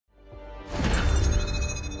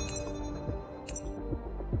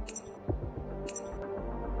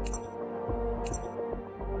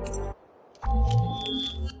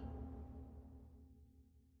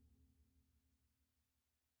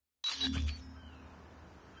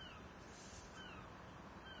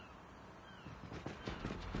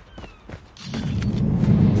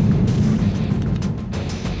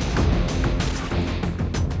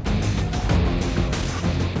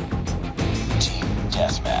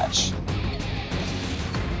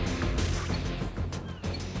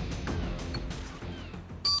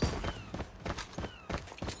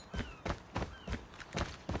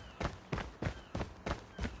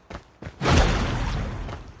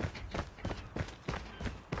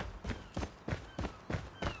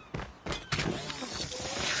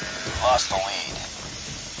lost the lead.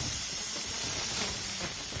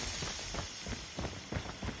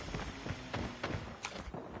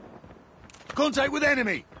 Contact with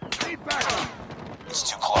enemy! Need backup!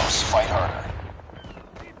 It's too close. Fight harder.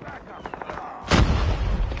 Need backup!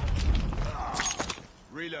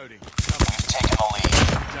 Reloading. We've taken the lead.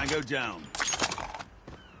 Tango down.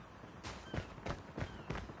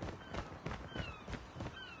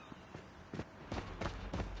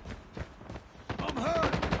 I'm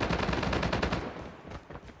hurt!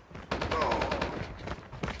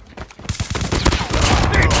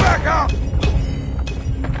 Need backup!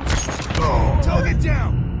 Target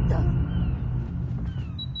down!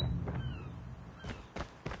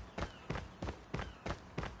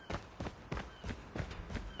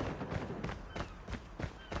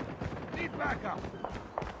 Need backup!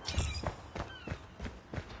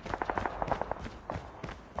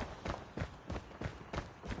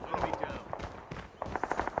 Enemy down.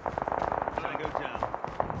 Tango down.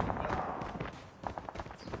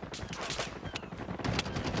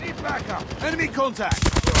 Need backup! Enemy contact!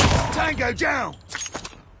 Tango down!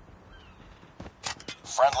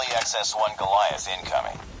 Friendly XS-1 Goliath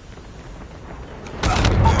incoming.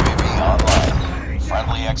 UAV online.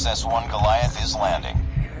 Friendly XS-1 Goliath is landing.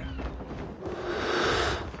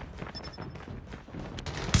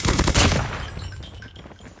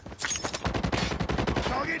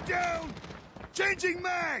 Target down! Changing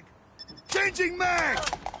mag! Changing mag!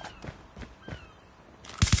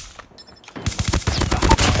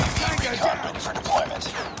 UAV recon ready for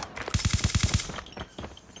deployment.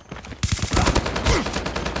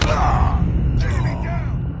 Enemy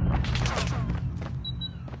down!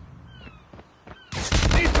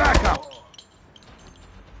 Need backup!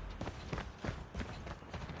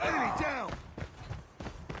 Enemy down!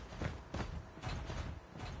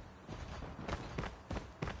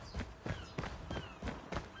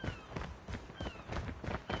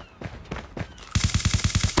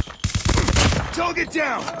 Target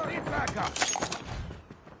down! Need backup!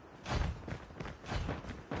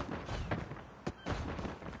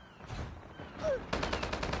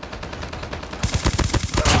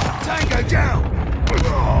 Tango down!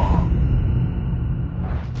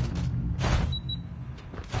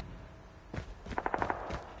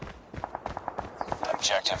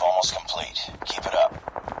 Objective almost complete. Keep it up.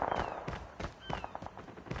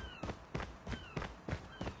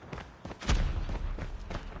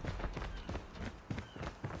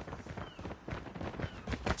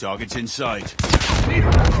 Target's in sight.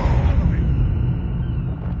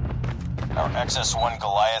 Our XS-1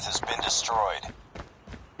 Goliath has been destroyed.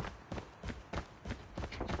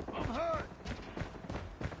 I'm hurt.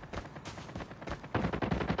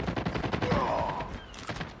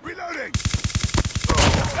 Reloading!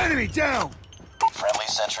 Enemy down! Friendly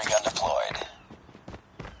sentry gun deployed.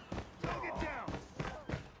 Target down!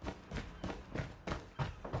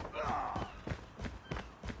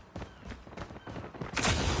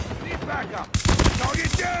 Need backup!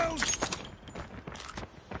 Target down!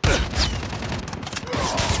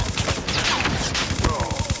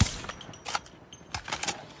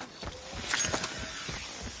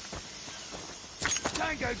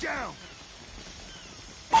 Tango down!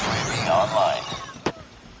 UAV online.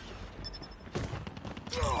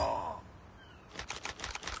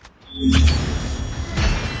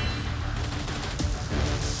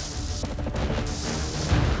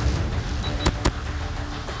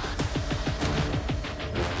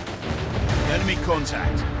 Enemy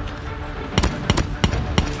contact.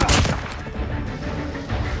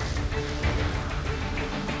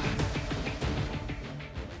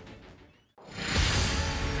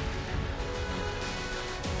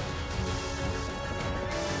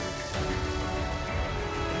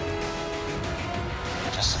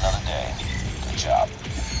 Just another day. Good job.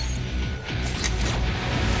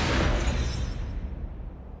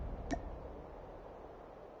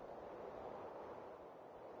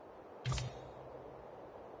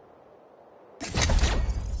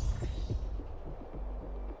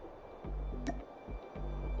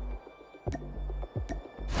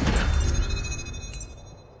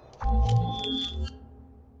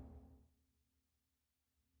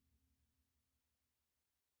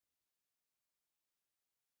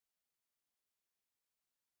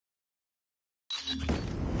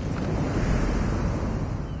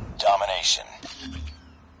 Domination.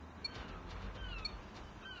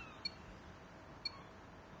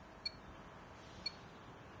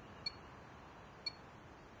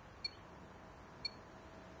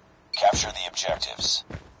 Capture the objectives.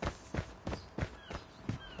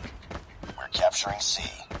 We're capturing C.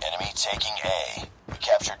 Enemy taking A. We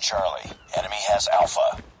captured Charlie. Enemy has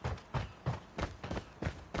Alpha.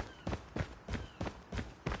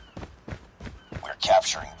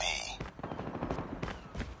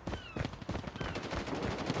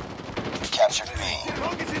 captured B.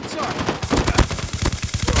 Target's inside.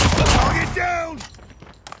 Target down.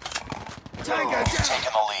 Tango We've down.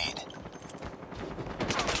 taken the lead.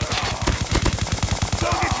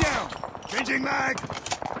 Target down. Changing mag.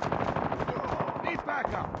 Need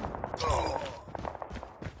backup.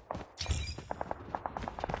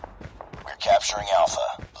 We're capturing Alpha,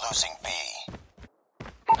 losing B.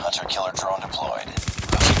 Hunter-killer drone deployed.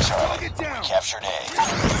 Losing Charlie. We captured A.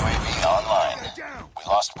 UAV online. We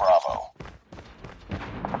lost Bravo.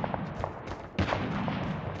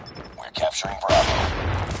 We're capturing Bravo.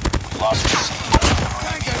 We lost C.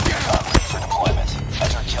 UAV recon ready for deployment.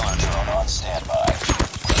 Hunter-killer drone on standby.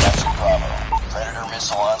 We captured Bravo. Predator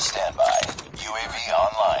missile on standby. UAV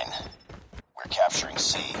online. We're capturing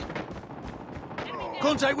C.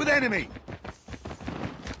 Contact with enemy.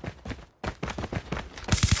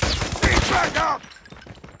 Need backup.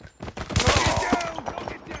 Target down.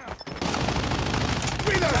 Target down.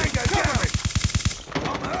 Reloading. Cover me.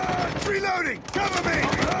 I'm hurt. Reloading. Cover me.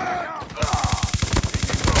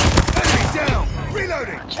 Enemy down.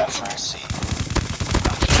 Reloading. We're capturing C.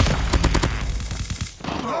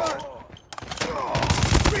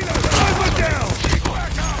 Reloading. Over down.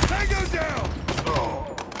 Tango down.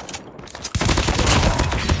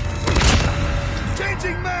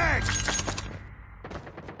 Changing mag.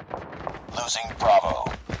 Losing Bravo.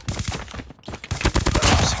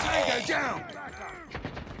 Losing Tango A. down.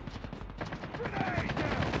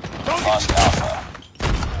 Lost Alpha.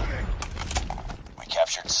 We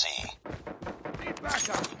captured C. Need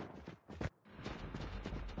backup.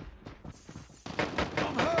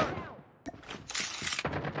 I'm hurt.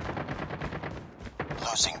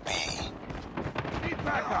 Losing B. Need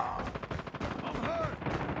backup. I'm hurt.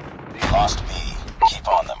 Lost B. Keep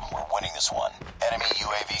on them. We're winning this one. Enemy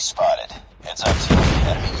UAV spotted. Heads up, team.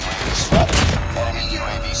 Enemy UAV spotted. Enemy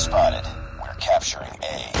UAV spotted. We're capturing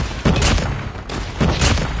A.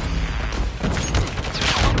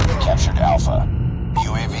 Captured Alpha.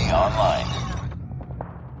 UAV online.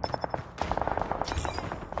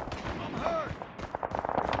 I'm hurt.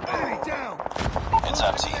 Enemy down. Heads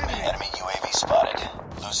up, team. Enemy UAV spotted.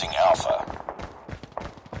 Losing Alpha.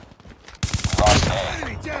 We lost A.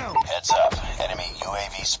 Enemy down. Heads up. Enemy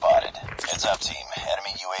UAV spotted. Heads up, team.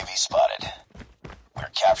 Enemy UAV spotted. We're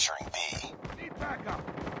capturing B. Need backup.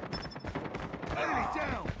 Enemy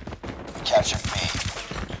down. We captured B.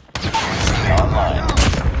 UAV online.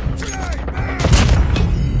 Grenade, man.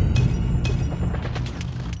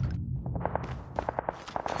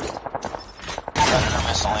 Predator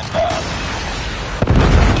missile inbound.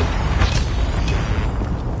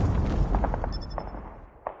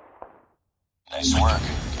 Nice work.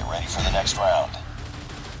 Get ready for the next round.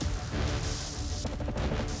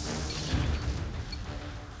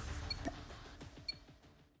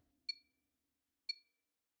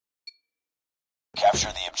 Capture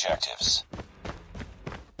the objectives.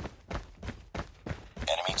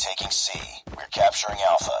 Enemy taking C. We're capturing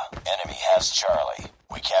Alpha. Enemy has Charlie.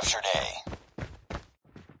 We captured A.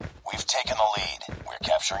 We've taken the lead. We're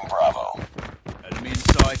capturing Bravo. Enemy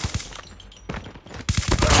inside.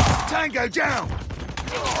 Tango down.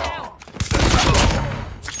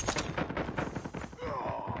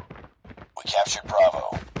 We captured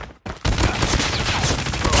Bravo.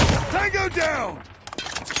 Tango down.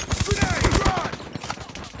 Grenade, run.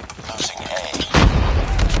 Losing A.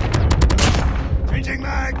 Changing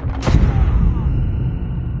mag.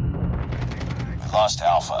 We lost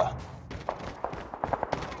Alpha.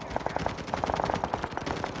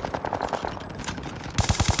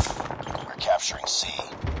 We're capturing C.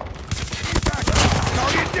 Need backup.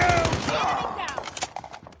 Target down.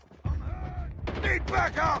 Need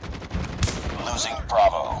backup. Losing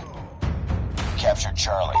Bravo. We captured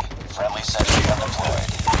Charlie. Friendly sentry undeployed.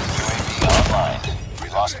 UAV online. We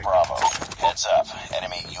lost Bravo. Heads up.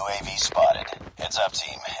 Enemy UAV spotted. Heads up,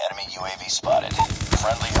 team. Enemy UAV spotted.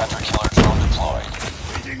 Friendly hunter-killer drone deployed.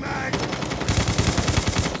 Changing mag.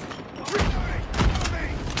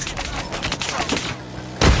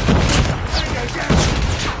 Tango down.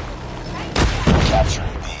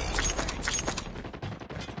 Capturing B.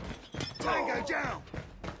 Tango down.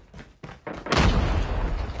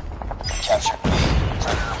 Captured B.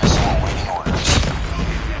 Predator missile awaiting orders.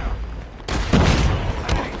 Target down.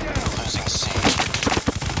 Enemy down. Losing C.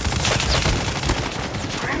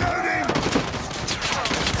 Reloading.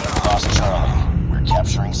 Lost Charlie. We're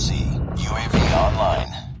capturing C. UAV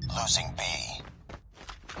online. Losing B.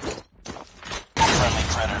 Friendly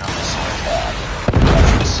Predator missile inbound.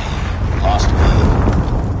 Captured C. Lost B.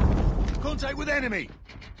 Contact with enemy.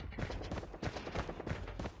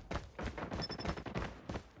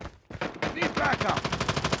 Need backup.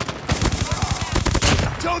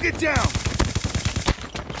 Target down.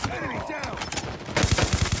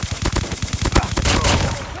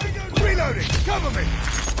 Cover me!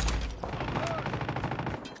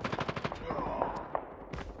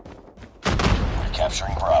 We're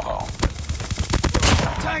capturing Bravo.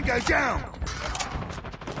 Tango down!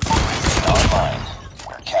 UAV online.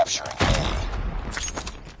 We're capturing A.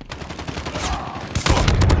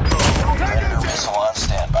 Predator missile on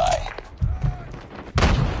standby.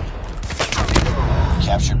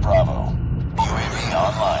 Captured Bravo. UAV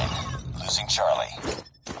online. Losing Charlie.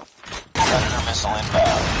 Predator missile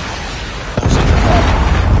inbound. Losing Bravo.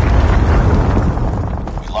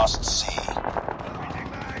 We lost C.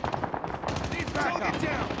 Need backup!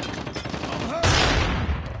 Down! I'm hurt!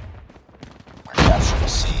 We're capturing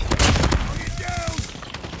C. Get down!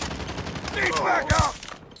 Need backup!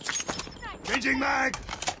 Changing mag!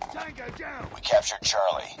 Tango down! We captured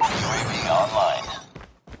Charlie. UAV online.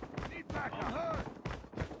 Need backup! I'm hurt!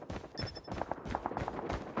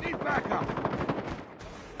 Need backup!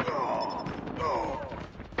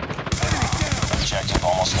 Enemy down! Objective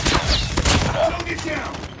almost complete. Keep it up. Get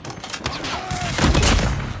down!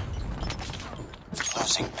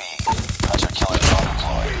 Losing B. Hunter killer drone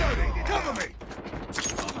deployed. Reloading! Cover me!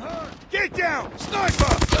 I'm hurt! Get down!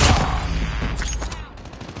 Sniper!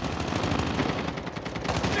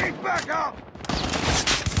 Need backup!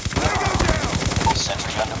 Tango down!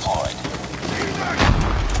 Sentry undeployed. Need backup!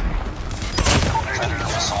 Predator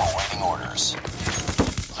missile awaiting orders.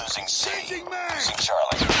 Losing C. Changing mag! Losing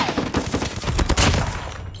Charlie.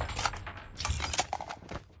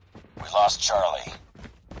 We lost Charlie.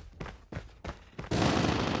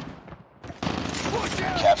 Watch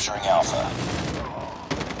out! Capturing Alpha.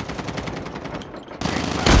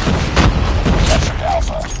 Captured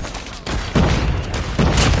Alpha.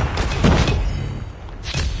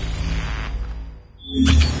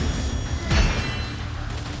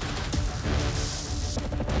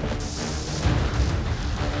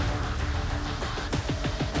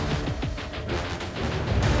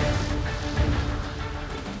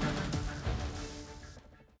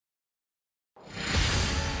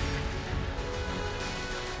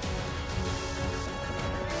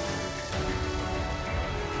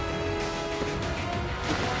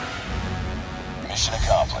 Mission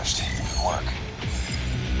accomplished. Good work.